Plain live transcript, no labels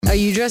Are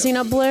you dressing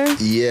up, Blair?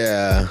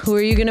 Yeah. Who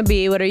are you gonna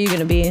be? What are you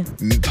gonna be?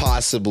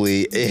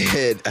 Possibly.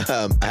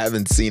 I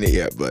haven't seen it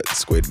yet, but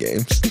Squid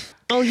Games.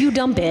 Oh, you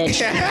dumb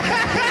bitch.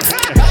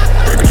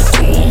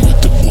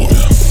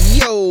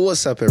 Yo,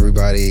 what's up,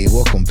 everybody?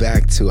 Welcome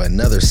back to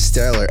another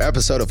stellar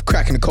episode of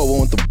Cracking the Cold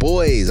One with the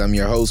Boys. I'm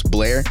your host,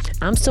 Blair.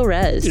 I'm still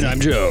Rez. And I'm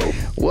Joe.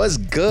 What's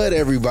good,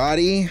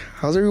 everybody?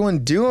 How's everyone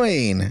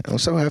doing? I'm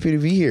so happy to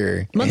be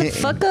here.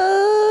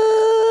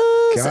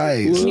 Motherfuckers.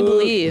 Guys. Can you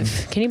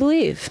believe? Can you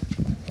believe?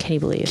 Can you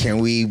believe? Can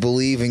we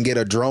believe and get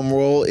a drum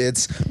roll?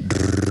 It's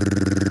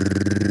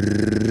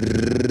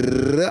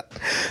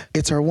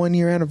our 1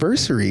 year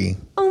anniversary.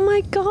 Oh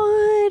my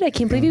God. I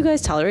can't believe you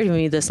guys tolerated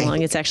me this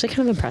long. It's actually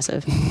kind of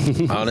impressive.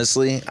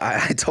 Honestly,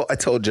 I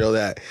told Joe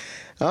that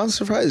I'm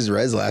surprised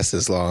Rez lasts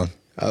this long.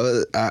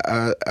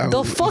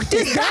 The fuck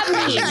does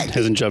that mean?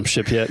 Hasn't jumped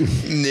ship yet.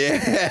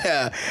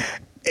 Yeah.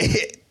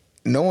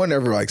 No one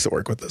ever likes to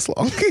work with this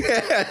long.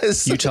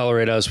 You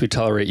tolerate us, we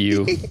tolerate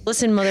you.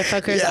 Listen,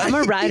 motherfuckers, Yeah. I'm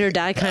a ride or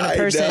die kind of I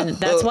person. know.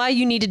 That's why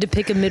you needed to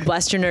pick a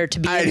Midwesterner to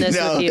be in this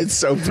with you. It's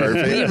so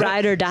perfect. We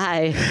ride or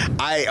die.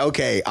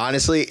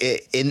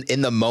 Honestly,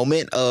 in the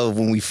moment of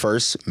when we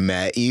first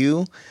met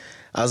you,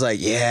 I was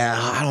like, yeah,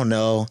 I don't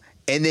know.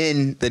 And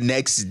then the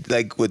next,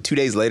 2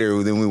 days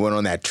later, then we went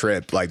on that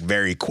trip,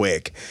 very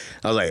quick.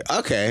 I was like,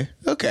 okay,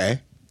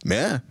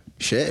 yeah,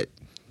 shit.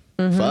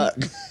 Fuck.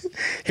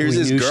 Here's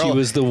We this knew girl. she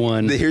was the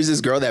one. Here's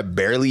this girl that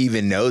barely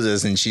even knows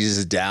us, and she's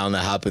just down to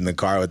hop in the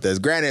car with us.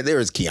 Granted, there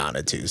was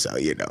Kiana too, so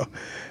you know.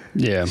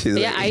 Yeah. She's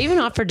Yeah, I even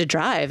offered to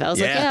drive. I was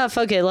like, Yeah. yeah,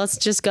 fuck it. Let's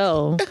just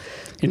go.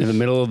 Into the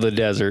middle of the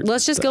desert.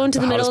 Let's just go into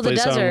the middle of the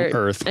hottest place on desert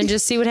Earth. and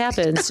just see what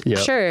happens. Yep.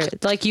 Sure.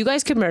 You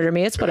guys could murder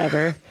me. It's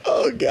whatever.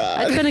 Oh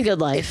God. It's been a good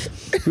life.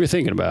 We were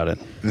thinking about it.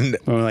 We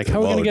were like, how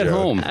are we going to get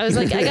Joe. home? I was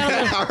like, I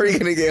got How are you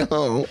gonna get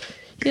home?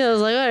 I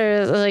was like,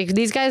 whatever.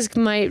 These guys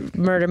might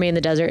murder me in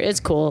the desert. It's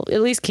cool.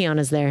 At least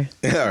Kiana's there.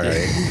 All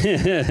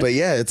right. But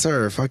yeah, it's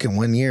our fucking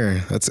 1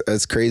 year.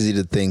 That's crazy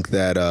to think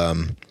that a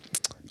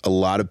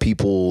lot of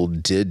people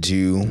did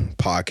do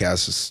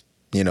podcasts,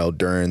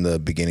 during the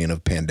beginning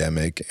of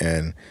pandemic,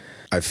 and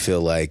I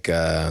feel like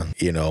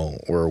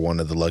we're one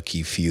of the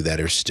lucky few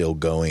that are still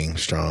going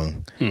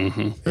strong.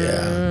 Mm-hmm.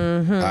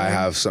 Yeah, I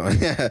have some.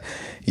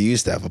 You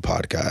used to have a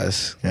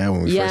podcast. Yeah,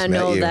 when we first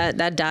met you.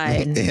 that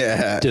died.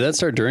 Yeah. Did that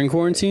start during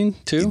quarantine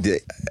too?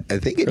 I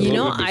think it. You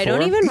little know, bit I don't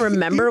before? even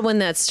remember when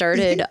that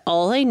started.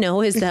 All I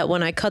know is that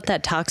when I cut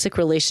that toxic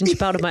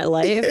relationship out of my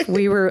life,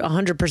 we were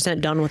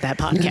 100% done with that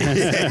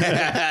podcast.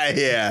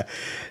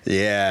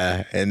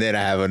 Yeah. And then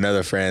I have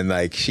another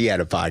friend, she had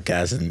a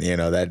podcast, and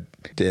that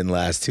didn't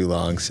last too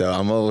long. So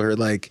I'm over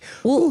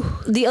Well,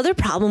 the other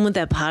problem with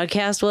that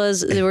podcast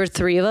was there were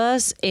three of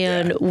us,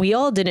 and we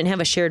all didn't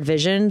have a shared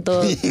vision.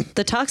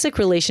 The toxic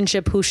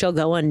relationship, who shall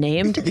go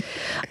unnamed,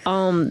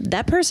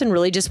 that person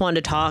really just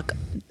wanted to talk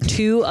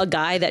to a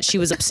guy that she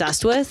was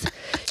obsessed with.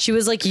 She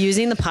was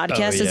using the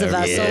podcast as a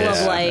vessel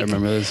of I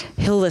remember this.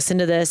 he'll listen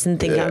to this and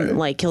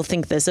think he'll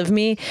think this of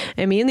me.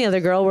 And me and the other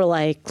girl were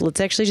like, let's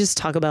actually just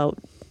talk about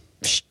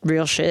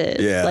real shit.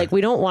 Yeah.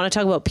 We don't want to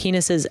talk about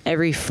penises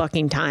every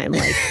fucking time.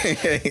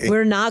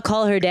 We're not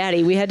Call Her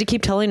Daddy. We had to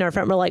keep telling our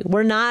friend,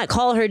 we're not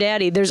Call Her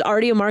Daddy. There's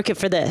already a market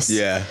for this.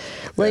 Yeah.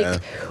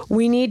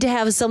 We need to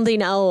have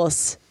something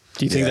else.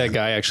 Do you think that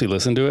guy actually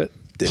listened to it?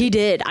 He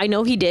did. I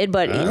know he did,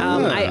 but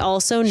I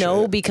also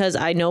know because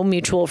I know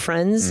mutual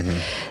friends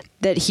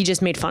that he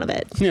just made fun of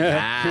it.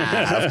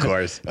 Yeah. Of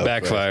course.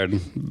 Backfired.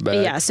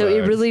 Yeah, so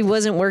it really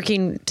wasn't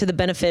working to the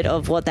benefit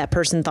of what that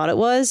person thought it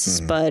was,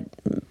 but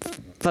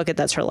fuck it,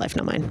 that's her life,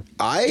 not mine.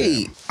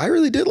 I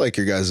really did like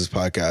your guys'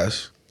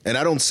 podcast. And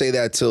I don't say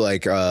that to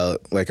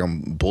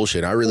I'm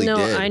bullshit. I really No,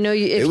 did. I know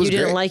if you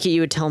didn't like it,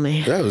 you would tell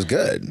me. That was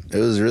good. It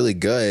was really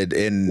good.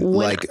 And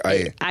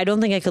I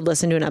don't think I could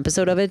listen to an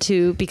episode of it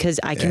too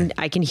because I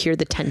can hear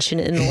the tension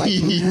in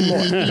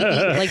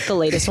the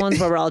latest ones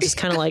where we're all just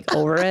kind of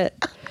over it.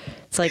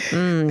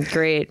 It's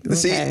great. Okay.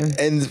 See,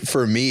 and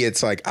for me,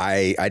 it's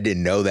I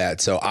didn't know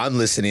that. So I'm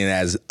listening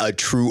as a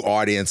true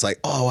audience,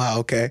 oh, wow,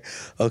 okay.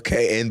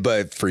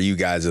 But for you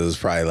guys, it was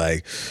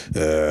probably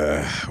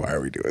why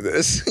are we doing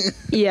this?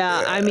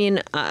 Yeah, I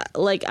mean,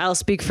 I'll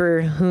speak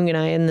for Hoong and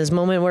I in this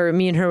moment where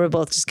me and her were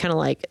both just kind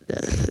of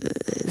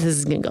this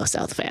is going to go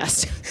south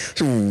fast.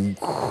 And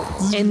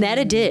that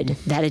it did.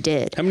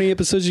 How many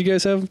episodes you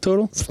guys have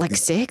total?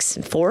 6,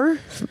 4,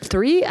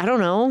 3, I don't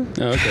know.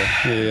 Oh,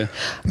 okay. Yeah.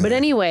 But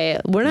anyway,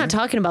 we're not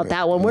talking about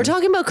that one. We're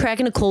talking about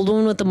cracking a cold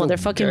one with the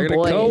motherfucking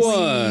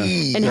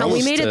boys. And how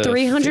we made it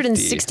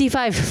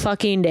 365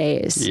 fucking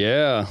days.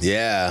 Yeah.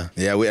 Yeah.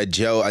 We had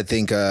Joe. I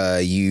think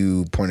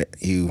you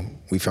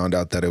we found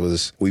out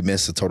that we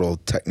missed a total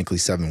of technically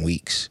 7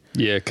 weeks.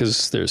 Yeah,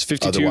 because there's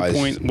 52 Otherwise-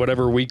 point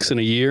whatever weeks in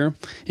a year,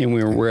 and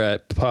we're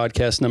at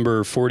podcast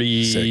number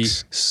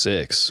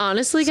 46.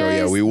 Honestly, So guys,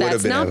 yeah, we would that's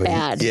have been not able-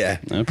 bad. Yeah.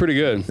 Pretty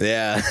good.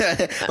 Yeah.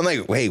 I'm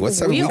like, wait, what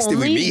 7 We weeks did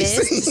we only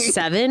miss? missed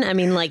 7. I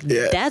mean, like,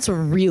 Yeah. that's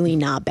really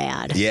not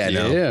bad. Yeah,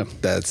 no. Yeah.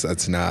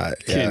 That's not.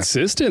 Yeah.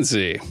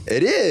 Consistency.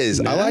 It is.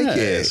 I like Nice.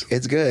 it.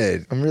 It's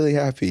good. I'm really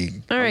happy.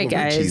 All right, I'm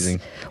guys.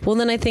 cheesing. Well,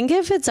 then I think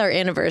if it's our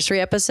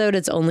anniversary episode,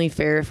 it's only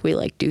fair if we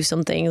like do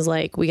some things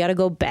like we got to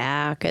go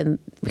back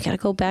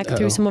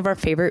through some of our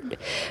favorite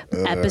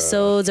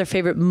episodes, our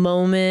favorite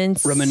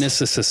moments.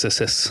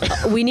 Reminiscences.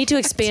 We need to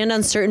expand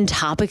on certain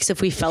topics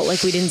if we felt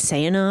like we didn't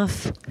say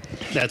enough.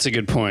 That's a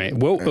good point.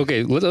 Well,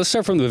 okay, let's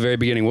start from the very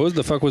beginning. What was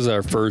the fuck was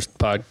our first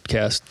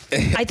podcast?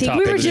 I think we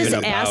were topic just even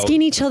about?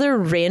 asking each other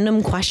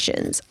random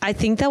questions. I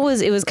think it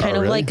was kind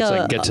of really? like It's a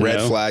like get to Red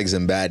know. flags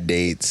and bad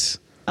dates.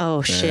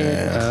 oh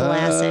shit,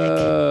 classic.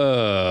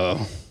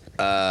 Oh.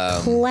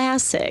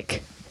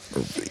 Classic.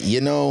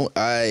 You know,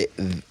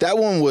 that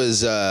one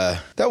was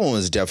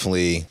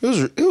definitely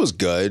it was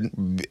good.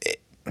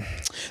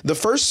 The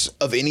first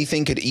of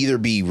anything could either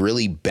be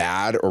really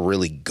bad or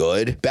really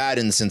good. Bad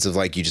in the sense of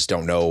like you just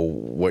don't know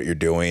what you're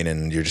doing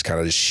and you're just kind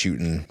of just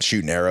shooting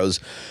arrows.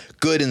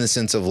 Good in the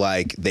sense of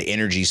like the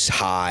energy's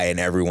high and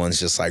everyone's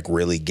just like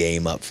really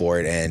game up for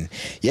it. And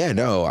yeah,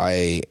 no,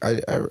 I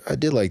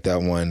did like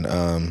that one.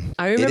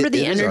 I remember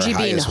the it is our energy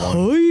being highest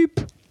one.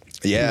 hype.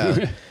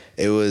 Yeah.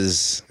 It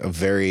was a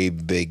very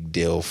big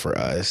deal for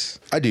us.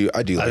 I do.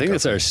 I think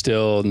it's our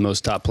still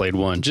most top played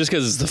one, just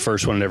because it's the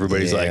first one and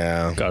everybody's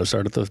Yeah. like, gotta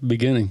start at the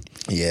beginning.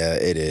 Yeah,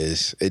 it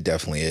is. It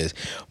definitely is.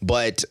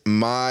 But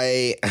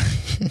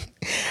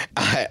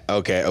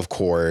of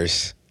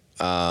course.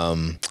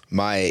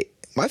 My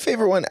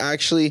favorite one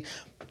actually,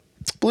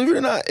 believe it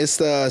or not, it's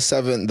the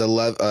 7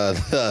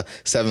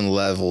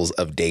 levels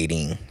of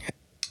dating.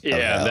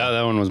 Yeah,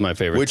 that one was my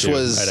favorite. Which too,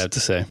 was- I'd have to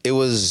say. It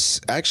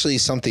was actually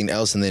something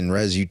else, and then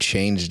Rez, you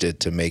changed it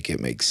to make it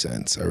make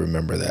sense. I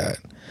remember that.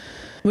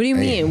 What do you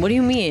mean? What do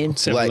you mean?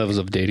 7 like- levels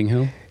of dating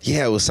hill.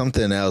 Yeah, it was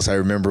something else. I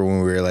remember when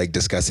we were like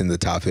discussing the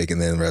topic,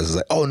 and then Rez was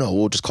like, "Oh no,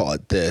 we'll just call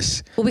it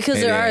this." Well, because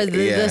And there are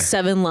then- yeah. the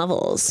 7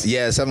 levels.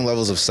 Yeah, 7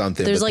 levels of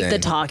something. There's but like the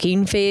then-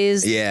 talking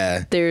phase.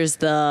 Yeah. There's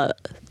the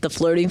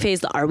flirting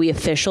phase, the are we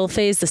official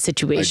phase, the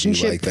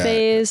situationship like that.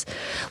 phase.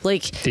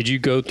 Like, Did you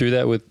go through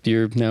that with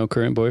your now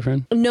current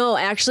boyfriend? no,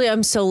 actually,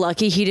 I'm so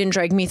lucky he didn't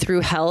drag me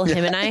through hell.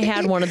 Him and I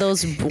had one of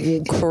those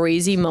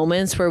crazy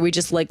moments where we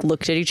just like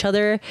looked at each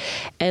other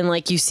and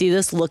like you see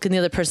this look in the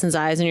other person's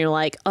eyes and you're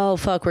like, oh,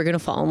 fuck, we're going to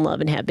fall in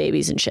love and have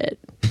babies and shit.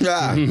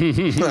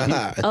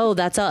 Oh,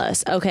 that's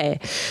us. Okay.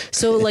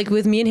 So like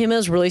with me and him, it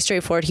was really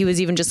straightforward. He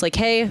was even just like,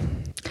 hey,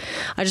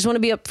 I just want to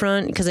be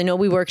upfront because I know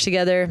we work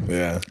together.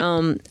 Yeah.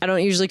 I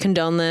don't usually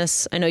condone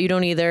this. I know you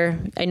don't either.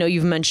 I know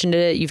you've mentioned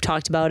it. You've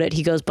talked about it.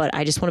 He goes, but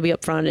I just want to be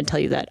upfront and tell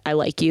you that I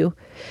like you.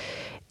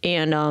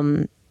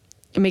 And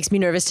it makes me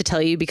nervous to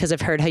tell you because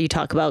I've heard how you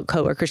talk about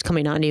coworkers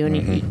coming on you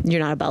and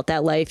you're not about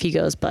that life. He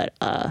goes, but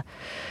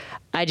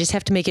I just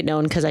have to make it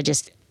known because I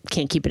just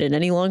can't keep it in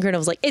any longer. And I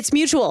was like, it's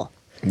mutual.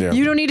 Yeah.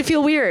 You don't need to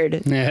feel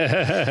weird.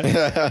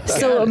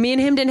 So me and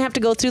him didn't have to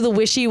go through the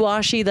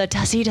wishy-washy, the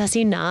does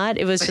he not?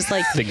 It was just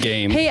like The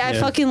game. Hey, I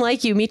Yeah. fucking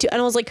like you. Me too.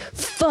 And I was like,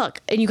 fuck.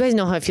 And you guys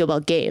know how I feel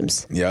about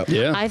games. Yep.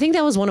 Yeah. I think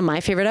that was one of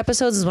my favorite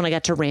episodes is when I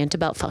got to rant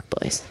about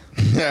fuckboys.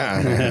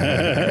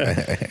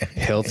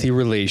 Healthy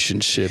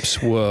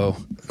relationships. Whoa.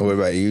 What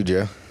about you,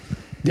 Joe?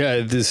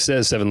 Yeah, this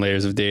says 7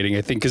 layers of dating.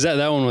 I think because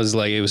that one was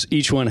like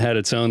each one had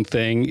its own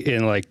thing,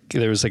 and like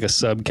there was like a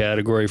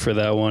subcategory for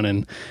that one,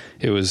 and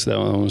that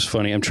one was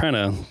funny. I'm trying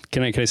to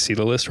can I see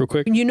the list real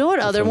quick? You know what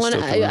other phone's one,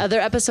 still coming.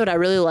 other episode I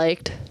really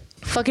liked?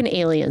 Fucking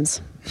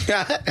aliens.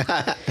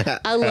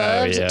 I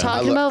loved yeah.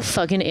 talking about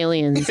fucking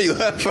aliens. You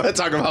love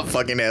talking about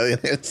fucking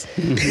aliens.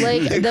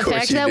 Like the Of course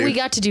fact you that do. we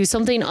got to do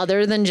something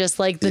other than just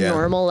like the Yeah.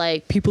 normal,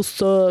 like people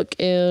suck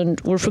and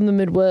we're from the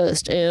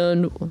Midwest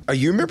and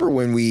You remember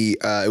when we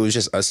it was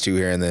just us two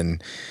here, and then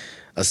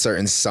a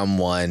certain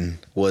someone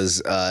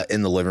was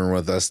in the living room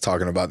with us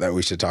talking about that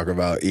we should talk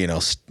about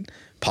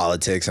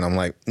politics, and I'm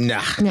like,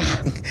 nah.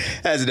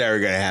 That's never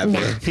gonna happen.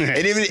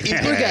 And even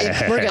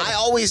We're good.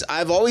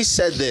 I've always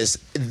said this: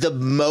 the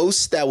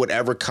most that would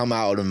ever come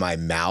out of my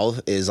mouth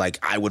is like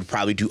I would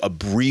probably do a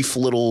brief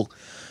little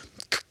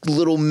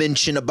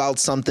mention about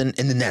something,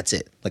 and then that's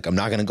it. Like I'm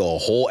not gonna go a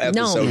whole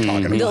episode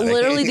talking about it.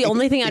 Literally the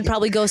only thing I'd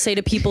probably go say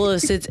to people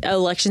is it's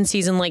election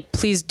season, like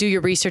please do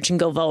your research and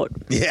go vote.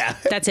 Yeah.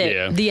 That's it.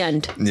 Yeah. The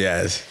end.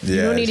 Yes.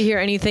 You don't need to hear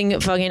anything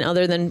fucking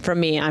other than from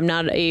me. I'm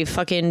not a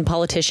fucking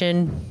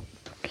politician.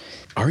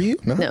 Are you?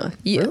 No.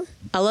 Really?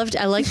 I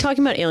like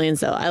talking about aliens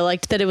though. I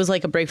liked that it was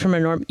like a break from a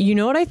norm. You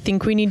know what I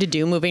think we need to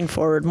do moving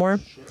forward more?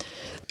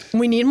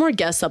 We need more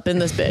guests up in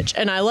this bitch.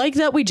 And I like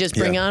that we just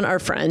bring Yeah. on our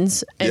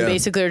friends and Yeah.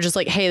 basically are just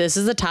like, hey, this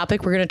is the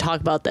topic. We're going to talk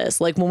about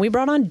this. Like when we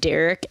brought on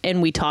Derek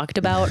and we talked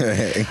about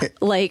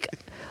like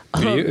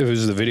It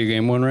was the video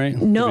game one, right?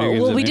 No, The video games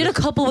well, that we made did a it?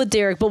 couple with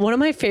Derek, but one of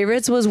my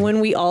favorites was when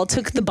we all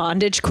took the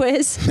bondage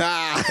quiz.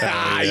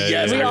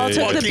 Yes, We all yeah,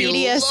 took the fucking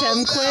BDSM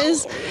love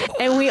quiz,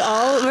 and we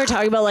all were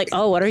talking about like,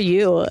 oh, what are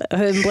you?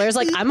 And Blair's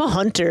like, I'm a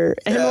hunter,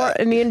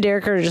 and me and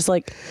Derek are just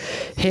like,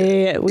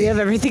 hey, we have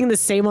everything the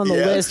same on the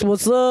Yeah. list.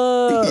 What's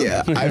up?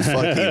 Yeah, I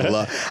fucking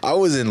love. I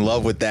was in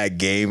love with that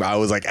game. I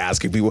was like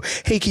asking people,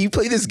 "Hey, can you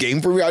play this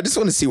game for me? I just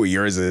want to see what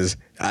yours is."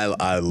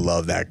 I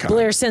love that kind.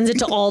 Blair sends it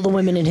to all the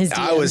women in his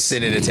DMs. I was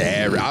sending it to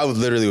every. I was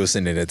literally was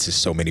sending it to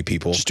so many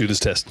people. Just do this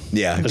test.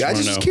 Yeah, I just I wanna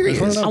was know. just curious.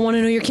 I just wanna I know. want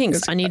to know your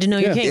kinks. I need to know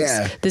your kinks.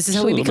 Yeah. This is how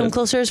Just a we little become bit.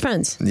 closer as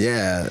friends.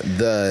 Yeah,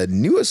 the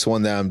newest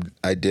one that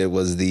I did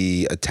was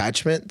the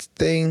attachment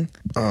thing.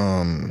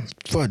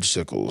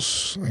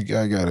 Fudgesicles.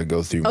 I gotta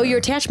go through. Oh, your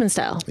attachment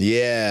style.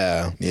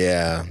 Yeah.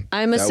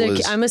 I'm a That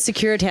was- I'm a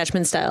secure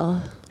attachment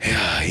style.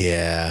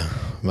 Yeah,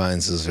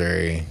 mine's is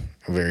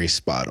very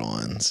spot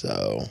on.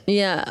 So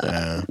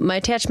Yeah. My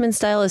attachment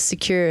style is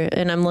secure,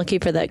 and I'm lucky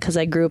for that because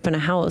I grew up in a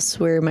house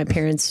where my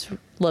parents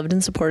loved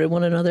and supported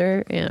one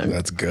another. And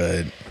that's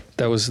good.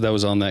 That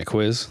was on that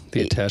quiz,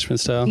 the attachment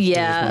style.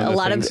 yeah, That a was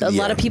lot one of the things? a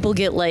lot of people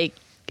get like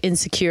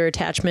insecure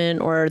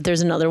attachment, or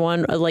there's another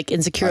one like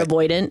insecure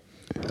avoidant.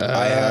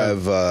 I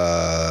have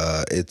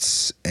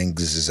it's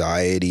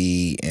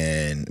anxiety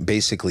and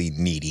basically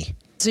needy.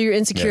 So you're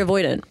insecure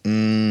avoidant.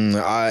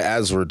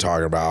 As we're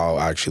talking about, I'll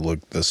actually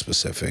look the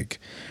specific.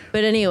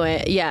 But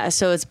anyway, yeah.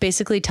 So it's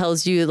basically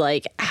tells you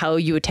like how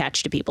you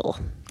attach to people.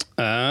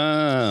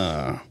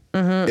 Ah.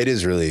 It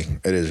is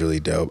really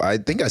dope. I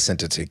think I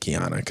sent it to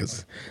Kiana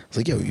because I was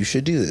like, "Yo, you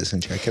should do this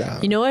and check it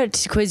out." You know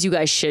what quiz you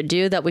guys should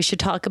do that we should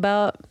talk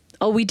about?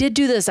 Oh, we did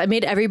do this. I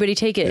made everybody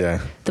take it.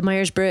 Yeah. The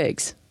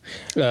Myers-Briggs.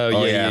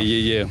 Oh, yeah.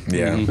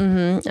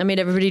 yeah. I made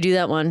everybody do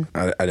that one.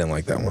 I didn't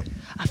like that one.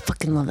 I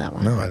fucking love that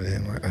one. No, I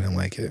didn't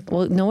like it.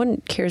 Well, no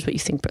one cares what you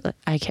think, but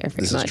I care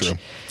very This much. is true.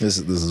 This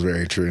is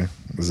very true.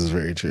 This is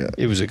very true.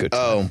 It was a good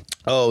time.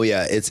 Oh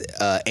yeah. It's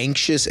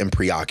anxious and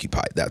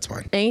preoccupied. That's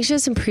mine.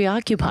 Anxious and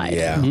preoccupied.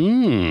 Yeah.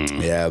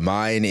 Yeah.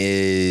 Mine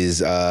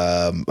is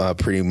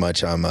pretty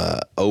much I'm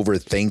a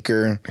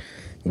overthinker.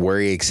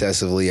 Worry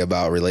excessively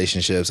about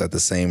relationships. At the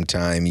same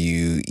time,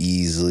 you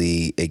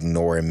easily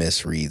ignore and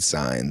misread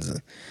signs.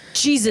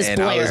 Jesus, And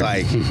Blair.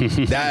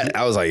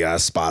 I was like, yeah,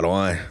 spot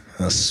on.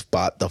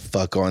 Spot the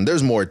fuck on.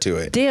 There's more to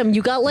it. damn,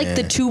 you got like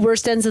the two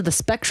worst ends of the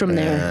spectrum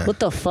there. Yeah. What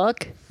the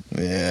fuck?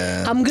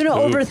 Yeah. I'm going to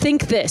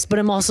overthink this, but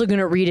I'm also going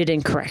to read it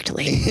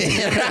incorrectly.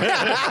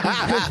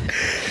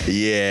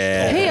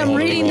 Yeah. Hey, I'm All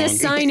reading wrong. this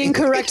sign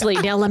incorrectly.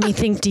 Now let me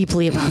think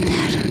deeply about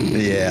that.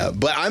 Yeah.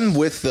 But I'm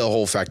with the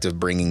whole fact of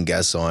bringing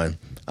guests on.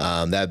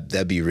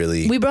 That'd be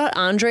really. We brought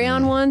Andre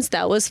on once.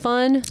 That was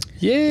fun.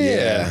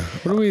 Yeah.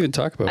 What do we even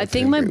talk about? I with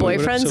think him? my What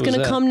boyfriend's episode going to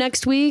was that? come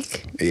next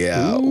week.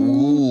 Yeah.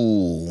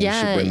 Ooh. We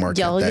Yeah, should bring Marquette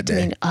y'all that get to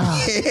day. meet.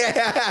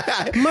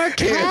 Oh.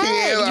 Marquette.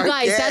 Yeah, You guys,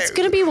 Marquette. that's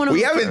going to be one of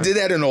We haven't did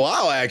that in a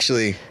while,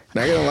 actually.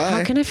 Not gonna lie.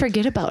 How can I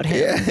forget about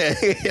him?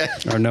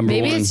 Our number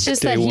Maybe one. it's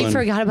just day that he one.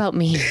 forgot about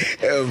me.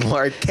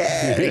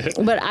 Marquette.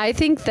 But I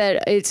think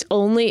that it's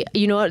only,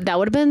 you know what, that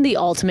would have been the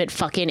ultimate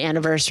fucking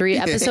anniversary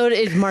episode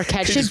if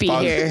Marquette should be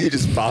here. He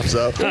just pops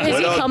up. Is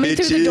he coming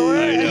through the door?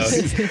 I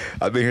know.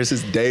 I've been here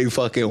since day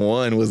fucking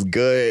one. Was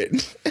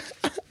good.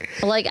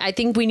 Like, I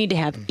think we need to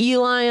have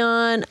Eli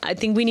on. I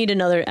think we need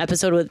another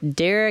episode with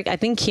Derek. I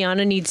think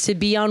Kiana needs to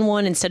be on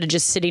one instead of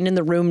just sitting in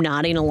the room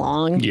nodding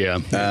along. Yeah.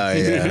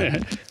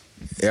 Yeah.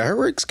 Yeah, her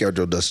work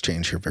schedule does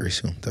change here very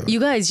soon, though. You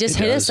guys just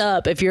hit us does.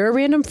 up. If you're a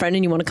random friend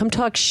and you want to come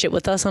talk shit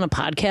with us on a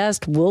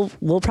podcast,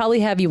 we'll probably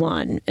have you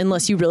on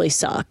unless you really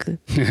suck.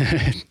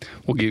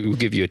 We'll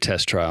give you a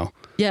test trial.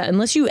 Yeah,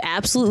 unless you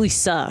absolutely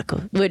suck,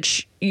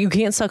 which you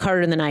can't suck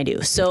harder than I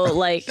do. So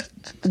like,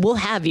 we'll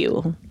have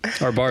you.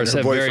 Our bar is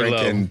Her set very boyfriend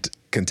low. can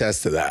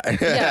contest to that.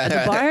 Yeah,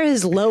 the bar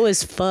is low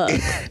as fuck.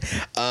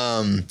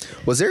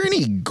 Was there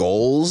any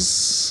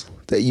goals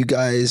that you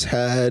guys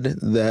had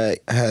that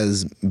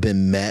has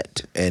been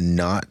met and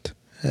not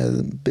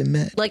has been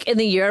met? Like in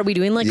the year, are we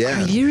doing like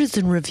Yeah. our years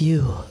in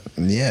review?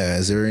 Yeah.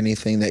 Is there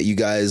anything that you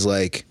guys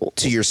like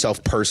to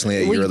yourself personally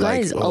that Well, you're you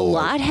guys, like, a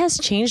lot has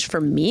changed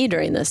for me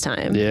during this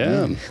time.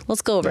 Yeah.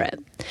 Let's go over it.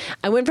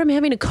 I went from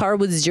having a car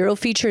with 0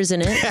 features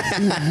in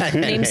it,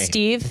 named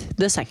Steve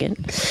the second,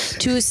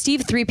 to a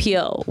Steve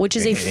 3PO, which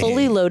is a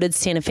fully loaded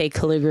Santa Fe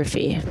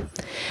Calligraphy.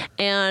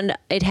 And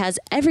it has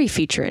every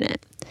feature in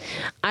it.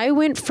 I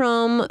went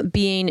from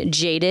being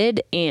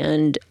jaded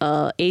and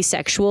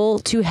asexual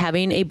to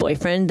having a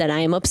boyfriend that I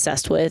am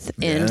obsessed with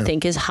and Yeah.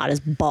 think is hot as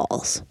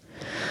balls.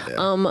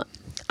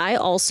 I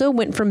also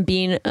went from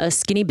being a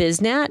skinny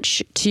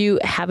biznatch to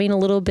having a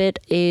little bit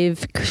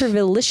of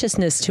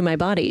curviliciousness to my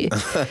body.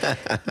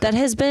 That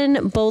has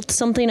been both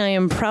something I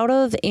am proud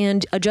of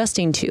and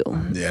adjusting to.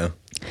 Yeah.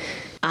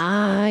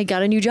 I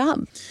got a new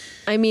job.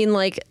 I mean,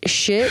 like,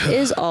 shit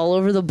is all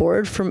over the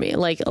board for me.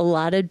 Like, a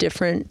lot of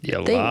different Yeah,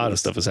 a things. lot of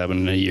stuff has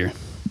happened in a year.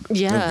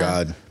 Yeah. Oh,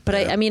 God. But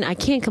Yeah. I mean, I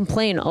can't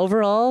complain.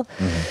 Overall,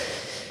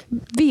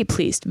 be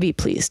pleased.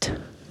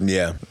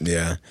 Yeah.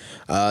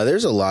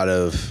 There's a lot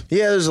of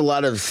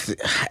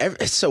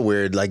it's so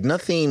weird. Like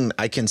nothing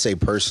I can say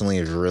personally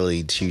is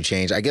really to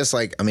change. I guess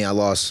I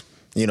lost,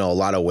 a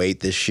lot of weight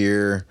this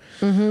year.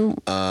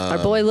 Our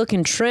boy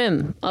looking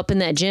trim up in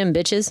that gym,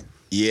 bitches.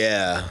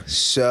 Yeah.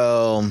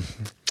 So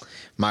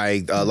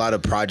a lot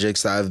of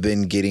projects that I've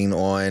been getting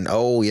on.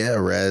 Oh yeah,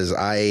 Rez.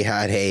 I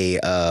had a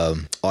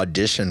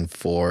audition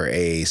for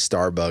a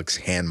Starbucks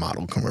hand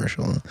model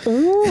commercial.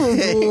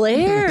 Ooh,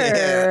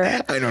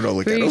 Blair. I don't know.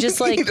 Look Were at you him.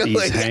 just like,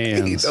 These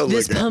hands.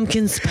 this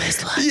pumpkin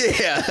spice latte?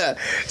 Yeah.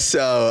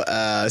 So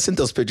I sent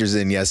those pictures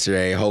in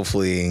yesterday.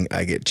 Hopefully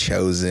I get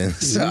chosen.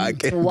 So I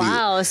can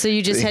Wow. So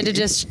you just had to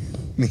just.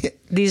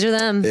 These are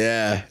them.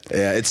 Yeah.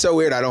 It's so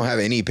weird. I don't have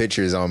any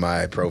pictures on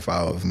my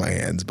profile of my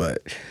hands,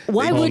 but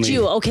Why would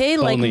you? Okay,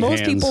 like only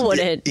most hands. people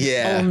wouldn't.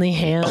 Yeah. Only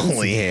hands.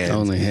 only hands.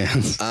 Only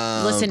hands.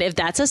 Listen, if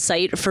that's a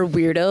site for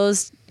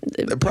weirdos,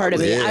 part of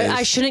probably me, is.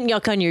 I shouldn't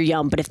yuck on your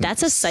yum, but if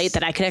that's a site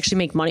that I could actually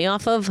make money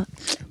off of,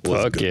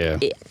 Fuck yeah.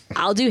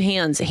 I'll do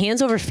hands.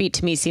 Hands over feet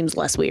to me seems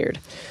less weird.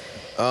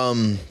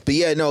 But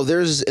yeah, no,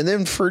 and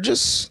then for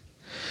just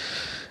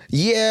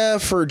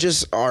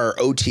our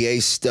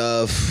OTA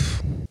stuff,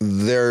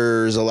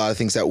 there's a lot of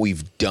things that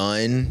we've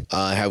done.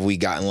 Have we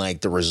gotten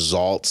the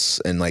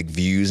results and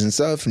views and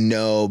stuff?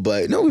 No,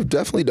 but no, we've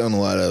definitely done a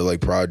lot of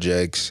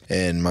projects,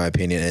 in my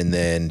opinion, and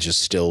then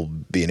just still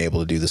being able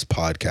to do this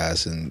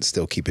podcast and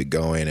still keep it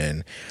going.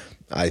 And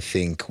I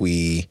think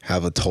we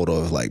have a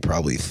total of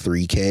probably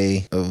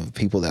 3K of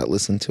people that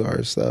listen to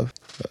our stuff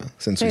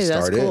since we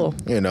started. That's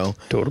cool.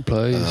 Total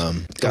plays.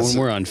 Got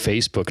We're on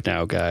Facebook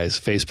now, guys.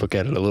 Facebook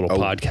added a little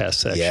podcast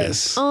section.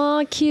 Yes.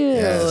 Oh, cute.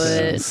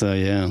 Yes. So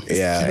yeah,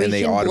 Yeah, We and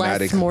they can bless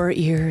automatically. more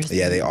ears.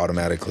 Yeah, they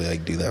automatically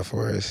do that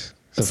for us.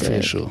 it's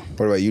official.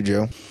 What about you,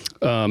 Joe?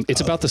 It's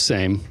about the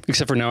same,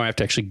 except for now I have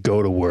to actually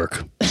go to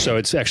work. So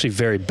it's actually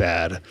very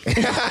bad.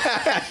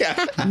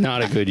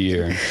 Not a good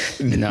year.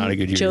 Not a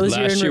good year. Joe's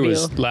year in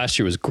review. Last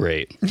year was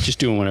great. Just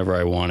doing whatever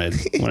I wanted,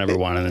 whenever I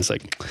wanted. And it's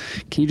like,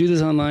 can you do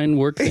this online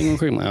work thing real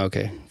quick? I'm like,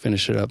 okay,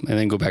 finish it up, and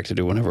then go back to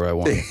do whenever I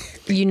want.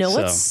 You know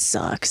what So.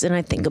 sucks? And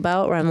I think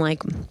about where I'm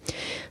like,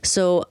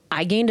 so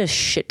I gained a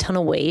shit ton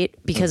of weight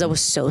because I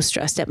was so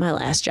stressed at my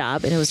last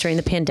job, and it was during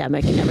the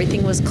pandemic and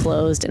everything was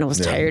closed, and I was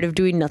tired of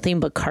doing nothing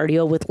but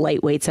cardio with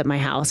light weights at my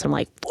house. I'm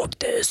like, fuck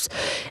this.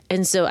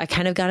 And so I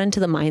kind of got into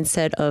the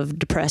mindset of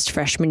depressed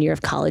freshman year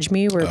of college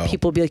me, where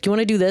people would be like, you want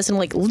to do this? And I'm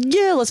like,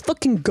 yeah, let's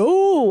fucking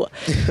go.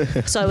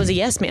 So I was a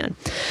yes man.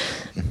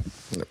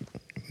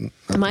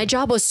 My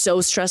job was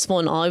so stressful,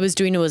 and all I was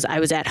doing was I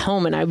was at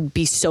home, and I would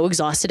be so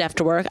exhausted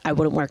after work, I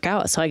wouldn't work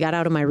out. So I got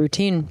out of my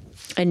routine.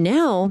 And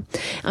now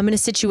I'm in a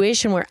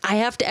situation where I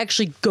have to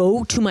actually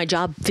go to my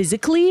job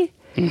physically.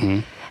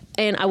 Mm-hmm.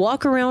 And I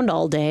walk around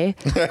all day.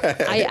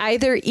 I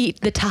either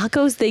eat the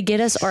tacos they get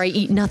us, or I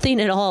eat nothing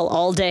at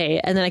all day.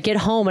 And then I get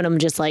home and I'm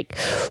just like,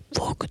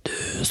 fuck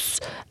this.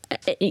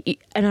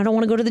 And I don't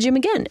want to go to the gym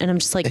again. And I'm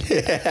just like,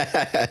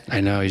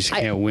 I know, you just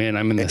can't win.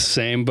 I'm in the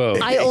same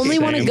boat. I only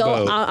want to Same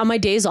go boat. on my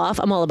days off.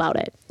 I'm all about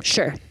it.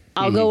 Sure.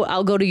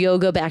 I'll go to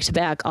yoga back to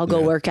back. I'll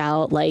go work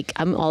out.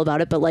 I'm all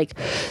about it. But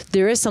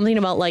there is something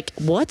about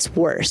what's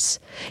worse?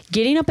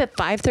 Getting up at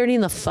 5:30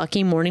 in the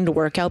fucking morning to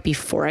work out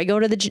before I go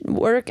to the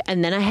work,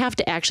 and then I have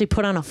to actually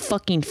put on a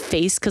fucking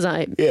face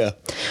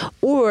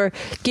or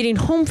getting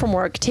home from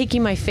work,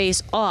 taking my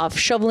face off,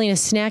 shoveling a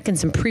snack and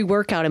some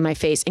pre-workout in my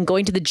face, and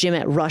going to the gym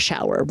at rush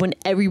hour when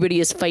everybody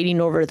is fighting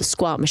over the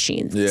squat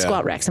machines,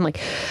 squat racks. I'm like,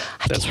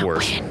 I can't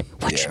win.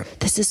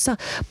 This is so.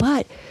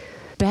 But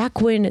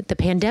back when the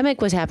pandemic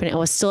was happening, I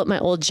was still at my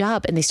old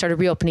job, and they started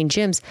reopening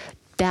gyms.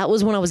 That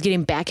was when I was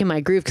getting back in my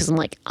groove, because I'm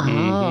like,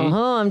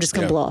 I'm just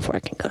going to blow off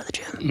work and go to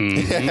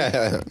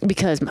the gym.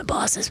 Because my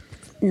boss is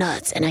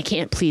nuts, and I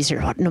can't please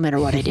her no matter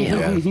what I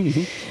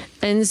do.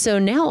 And so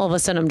now all of a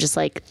sudden I'm just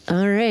like,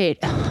 all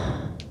right,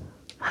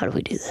 how do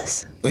we do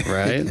this?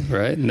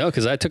 Right. No,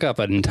 because I took off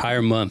an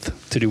entire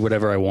month to do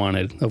whatever I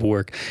wanted of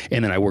work.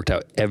 And then I worked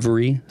out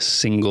every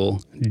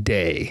single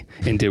day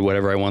and did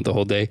whatever I want the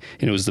whole day.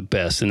 And it was the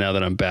best. And now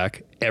that I'm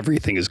back,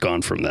 everything is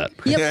gone from that.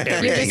 Yep. You're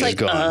Everything just is like,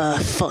 gone.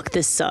 fuck,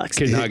 this sucks.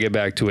 Could not get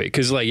back to it.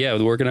 Because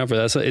working out for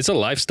that, it's a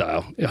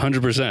lifestyle,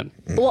 100%.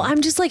 Well,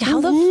 I'm just like,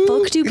 how the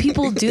fuck do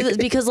people do this?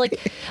 Because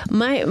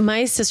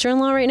my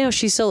sister-in-law right now,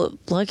 she's so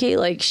lucky.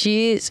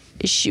 She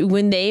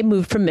when they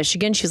moved from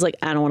Michigan, she's like,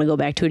 I don't want to go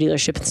back to a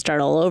dealership and start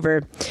all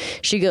over.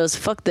 She goes,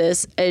 fuck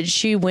this. And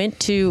she went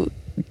to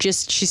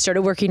she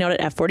started working out at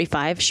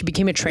F45. She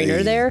became a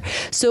trainer there.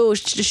 So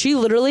she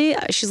literally,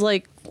 she's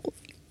like,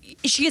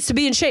 she gets to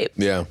be in shape.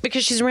 Yeah.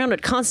 Because she's around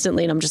it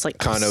constantly. And I'm just like,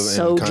 Kind of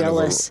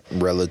jealous. a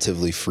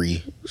relatively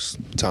free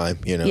time,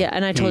 Yeah.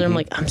 And I told her, I'm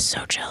like, I'm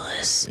so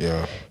jealous.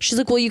 Yeah. She's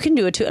like, well, you can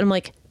do it too. And I'm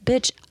like,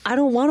 bitch, I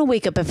don't want to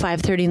wake up at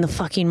 5:30 in the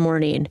fucking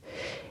morning.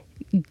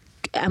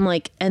 I'm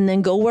like, and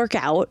then go work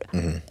out.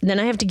 Then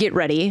I have to get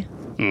ready.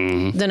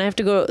 Then I have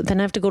to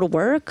go to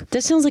work.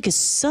 That sounds like it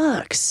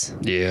sucks.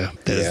 Yeah,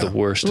 that is Yeah. the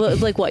worst.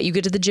 Like what? You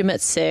get to the gym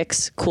at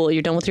 6. Cool.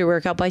 You're done with your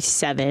workout by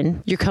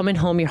 7. You're coming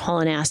home. You're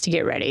hauling ass to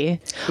get ready.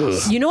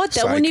 You know what?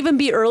 That wouldn't even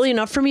be early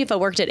enough for me if I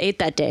worked at 8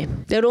 that day.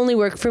 That would only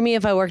work for me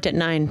if I worked at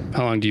 9.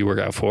 How long do you work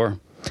out for?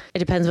 It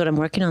depends what I'm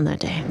working on that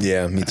day.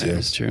 Yeah, me too.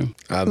 That's true.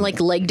 Like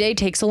leg day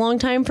takes a long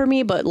time for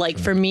me, but like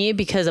for me,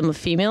 because I'm a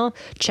female,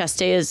 chest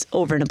day is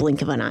over in a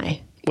blink of an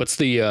eye. What's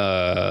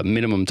the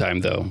minimum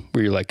time though,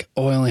 where you're like,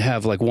 oh, I only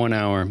have like 1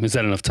 hour? Is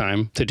that enough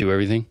time to do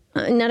everything?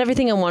 Not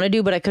everything I want to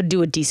do, but I could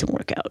do a decent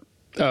workout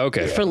Oh,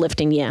 okay. for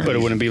lifting. Yeah. But it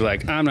wouldn't be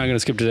like, I'm not going to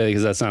skip today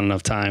because that's not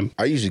enough time.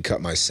 I usually cut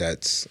my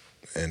sets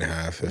in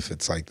half if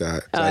it's like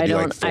that. So I do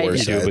don't- like 4 I- You You do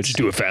it, sets. but just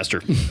do it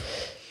faster.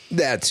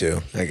 That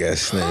too, I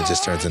guess. And then it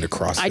just turns into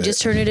CrossFit. I just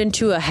turn it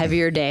into a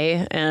heavier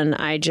day, and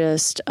I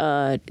just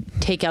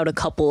take out a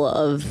couple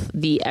of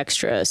the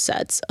extra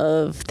sets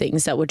of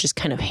things that would just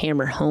kind of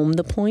hammer home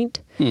the point.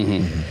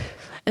 Mm-hmm.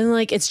 And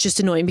like, it's just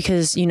annoying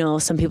because,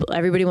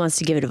 everybody wants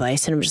to give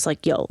advice, and I'm just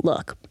like, yo,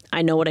 look,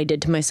 I know what I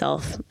did to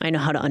myself. I know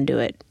how to undo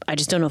it. I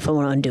just don't know if I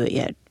want to undo it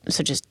yet.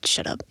 So just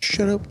shut up.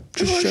 Shut up.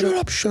 Just shut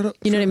up. Shut up.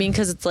 You know what I mean?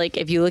 Because it's like,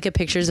 if you look at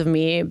pictures of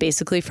me,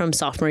 basically from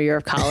sophomore year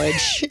of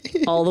college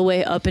all the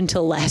way up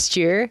until last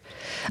year,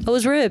 I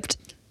was ripped.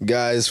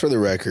 Guys, for the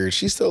record,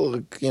 she still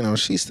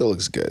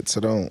looks good. So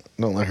don't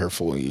let her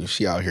fool you.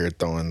 She out here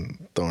throwing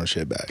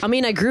shit back. I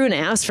mean, I grew an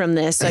ass from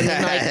this. I mean,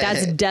 like,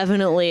 that's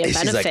definitely a She's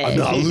benefit. like, I'm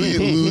not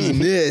losing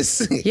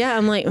this. Yeah,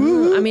 I'm like, I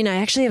mean, I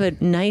actually have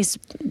a nice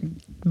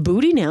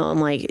booty now. I'm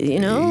like,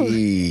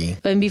 Hey.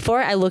 And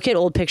before I look at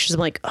old pictures,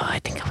 I'm like, oh, I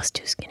think I was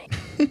too skinny.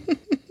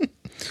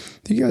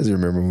 Do you guys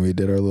remember when we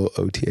did our little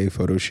OTA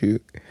photo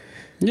shoot?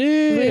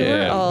 Yeah. We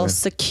were all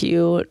so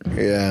cute.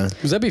 Yeah.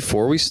 Was that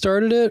before we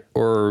started it,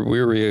 or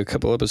were we a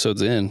couple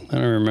episodes in? I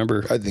don't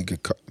remember. I think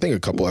a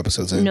couple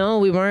episodes in. No,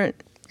 we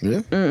weren't.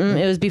 Yeah.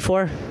 It was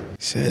before.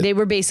 Shit. They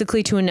were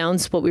basically to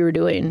announce what we were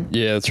doing.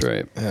 Yeah, that's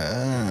right.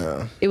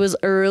 It was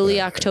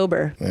early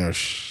October.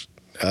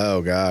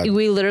 Oh God.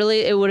 We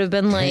literally, it would have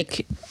been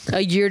like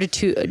a year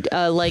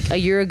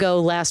ago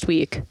last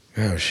week.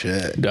 Oh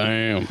shit.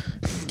 Damn.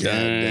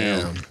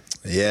 Damn.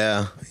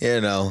 Yeah,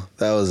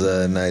 that was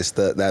a nice.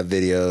 That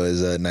video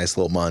is a nice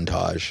little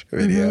montage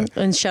video.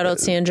 And shout out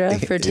Sandra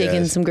for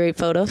taking Yes. some great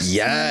photos.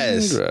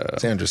 Yes, Sandra.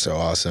 Sandra's so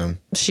awesome.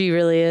 She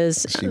really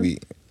is.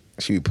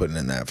 She be putting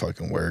in that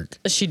fucking work.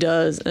 She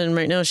does. And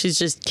right now she's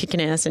just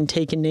kicking ass and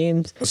taking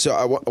names. So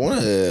I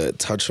want to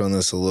touch on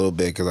this a little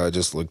bit because I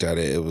just looked at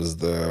it. It was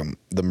the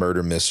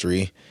murder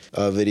mystery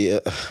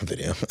video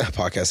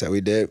podcast that we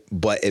did,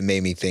 but it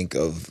made me think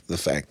of the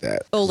fact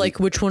that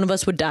Like which one of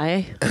us would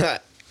die?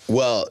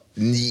 well,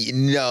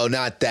 no,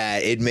 not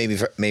that. It made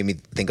me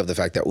think of the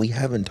fact that we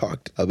haven't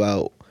talked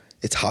about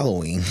it's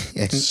Halloween.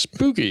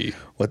 Spooky.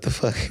 What the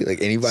fuck?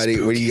 Like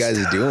anybody? What are you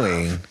guys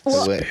doing?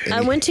 Well,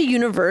 I went to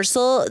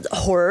Universal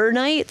Horror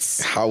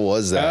Nights. How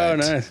was that? Oh,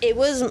 nice. It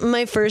was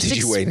my first. Did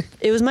you wait?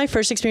 It was my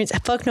first experience.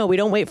 Fuck no, we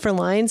don't wait for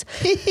lines.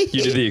 You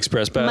did the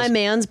express pass? My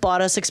man's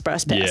bought us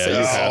express passes. Yeah,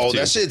 you have Oh, to.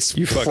 that shit's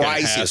You fucking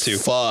pricey have as to.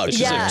 fuck. It's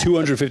Yeah. just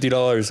like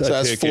 $250. So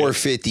that's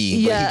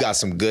 $450. But Yeah. he got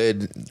some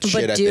good shit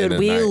But at the end dude, of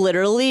we the night.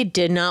 literally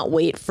did not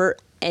wait for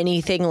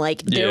anything.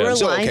 Like there Yeah. were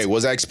So lines. okay,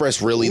 was that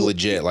express really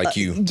legit? Like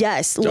you?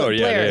 Yes, Oh, yeah, Blair.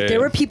 yeah, there yeah.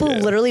 were people Yeah.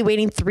 literally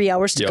waiting 3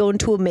 hours to Yep. go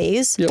into a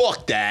maze.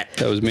 Fuck that.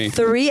 That was me.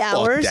 3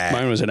 hours. that.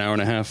 Mine was an hour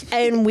and a half.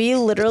 And we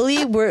literally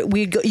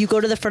you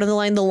go to the front of the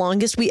line. The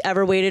longest we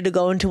ever waited to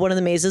go into one of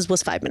the mazes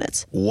was 5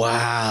 minutes.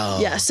 Wow.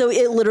 Yeah, so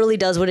it literally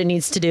does what it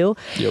needs to do.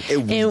 Yep.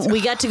 And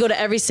we got to go to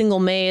every single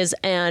maze,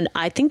 and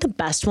I think the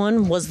best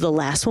one was the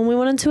last one we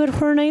went into at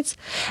Horror Nights.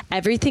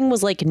 Everything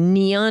was like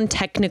neon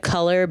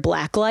Technicolor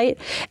blacklight,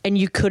 and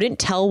you couldn't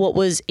tell what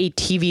was a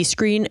TV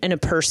screen and a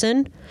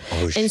person.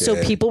 Oh, and so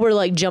shit. people were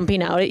like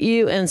jumping out at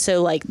you, and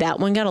so like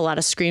that one got a lot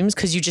of screams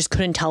because you just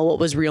couldn't tell what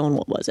was real and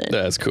what wasn't.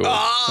 That's cool.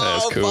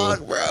 Oh, That's cool.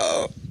 fuck,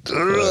 bro.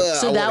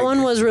 So that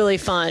one was really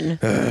fun.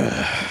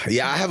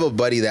 Yeah, I have a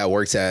buddy that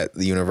works at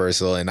the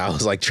Universal, and I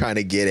was like trying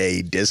to get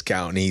a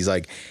discount, and he's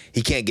like,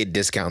 he can't get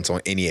discounts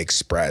on any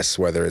express,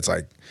 whether it's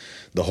like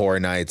the Horror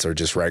Nights or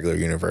just regular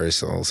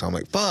Universal. So I'm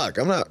like, fuck,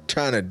 I'm not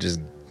trying to just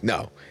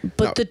no.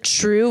 But the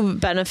true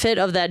benefit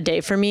of that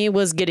day for me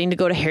was getting to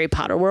go to Harry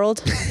Potter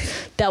World.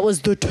 That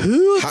was the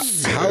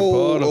toots. How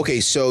okay,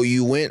 so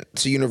you went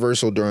to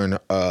Universal during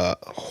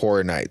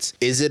Horror Nights.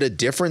 Is it a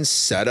different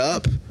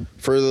setup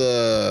for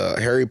the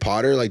Harry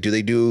Potter? Like, do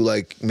they do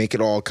like make it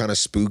all kind of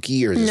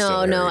spooky, or is it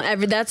still No.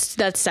 Harry?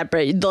 That's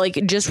separate. Like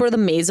just where the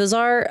mazes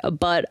are,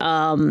 but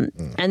and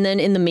then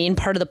in the main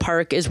part of the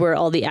park is where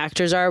all the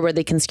actors are, where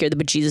they can scare the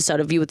bejesus out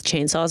of you with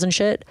chainsaws and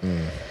shit.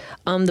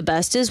 The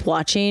best is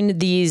watching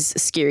these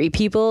scary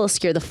people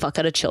scare the fuck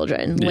out of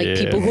children. Like Yeah.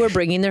 people who are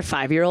bringing their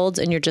 5-year-olds,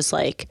 and you're just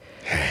like,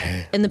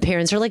 and the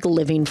parents are like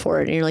living for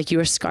it, and you're like, you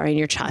are scarring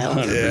your child.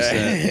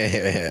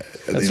 100%.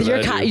 That's So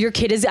what I do. your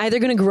kid is either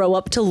going to grow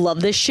up to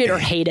love this shit or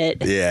hate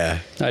it. Yeah.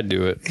 I'd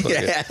do it. Fuck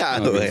it. Yeah, I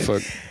don't give a like-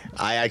 fuck.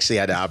 I actually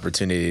had the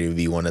opportunity to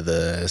be one of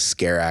the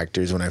scare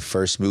actors when I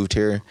first moved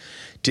here.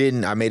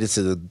 I made it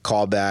to the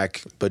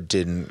callback, but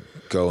didn't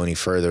go any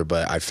further.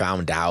 But I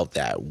found out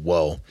that,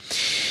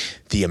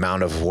 the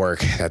amount of work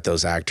that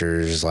those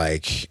actors,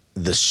 like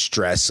the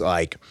stress,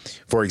 like,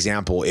 for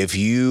example,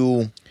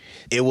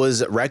 it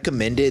was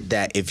recommended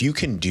that if you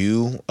can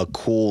do a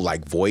cool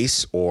like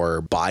voice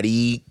or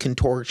body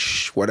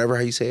whatever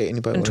how you say it,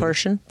 anybody?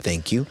 Contortion.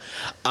 Thank you.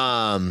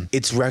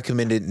 It's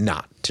recommended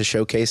not to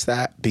showcase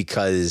that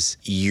because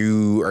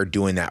you are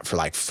doing that for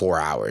like 4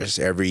 hours.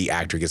 Every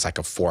actor gets like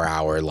a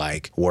 4-hour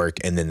like work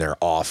and then they're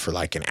off for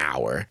like an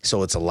hour.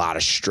 So it's a lot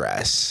of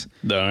stress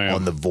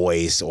on the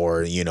voice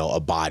or, a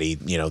body,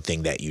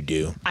 thing that you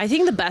do. I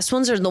think the best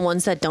ones are the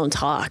ones that don't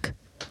talk.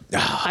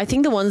 I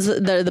think the ones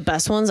that are the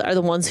best ones are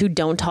the ones who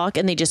don't talk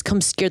and they just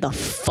come scare the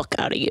fuck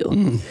out of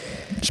you.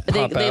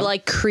 They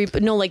like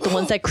like the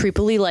ones that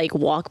creepily like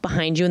walk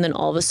behind you and then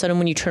all of a sudden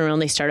when you turn around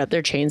they start up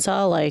their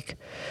chainsaw. Like,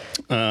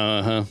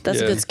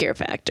 that's a good scare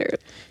factor.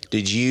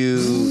 Did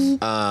you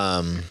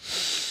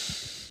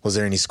was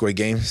there any Squid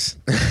Games?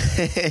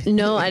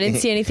 No, I didn't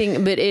see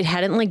anything, but it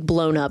hadn't like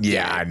blown up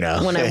yet I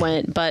know. when I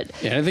went. But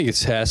yeah, I think it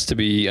has to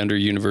be under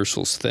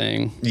Universal's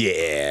thing.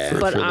 Yeah.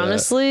 But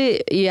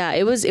honestly,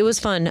 it was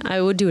fun. I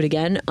would do it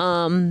again.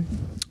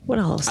 What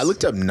else? I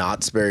looked up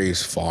Knott's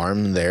Berry's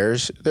Farm.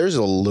 There's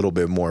a little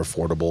bit more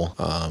affordable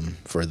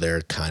for their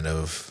kind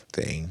of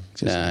thing.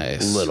 Just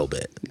nice. A little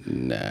bit.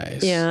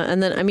 Nice. Yeah,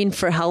 and then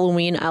for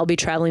Halloween, I'll be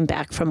traveling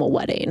back from a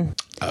wedding.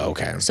 Oh,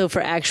 okay. So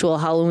for actual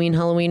Halloween,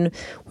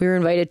 we were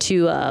invited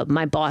to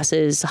my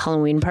boss's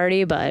Halloween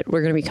party, but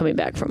we're going to be coming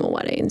back from a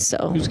wedding. So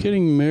Who's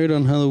getting married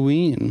on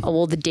Halloween?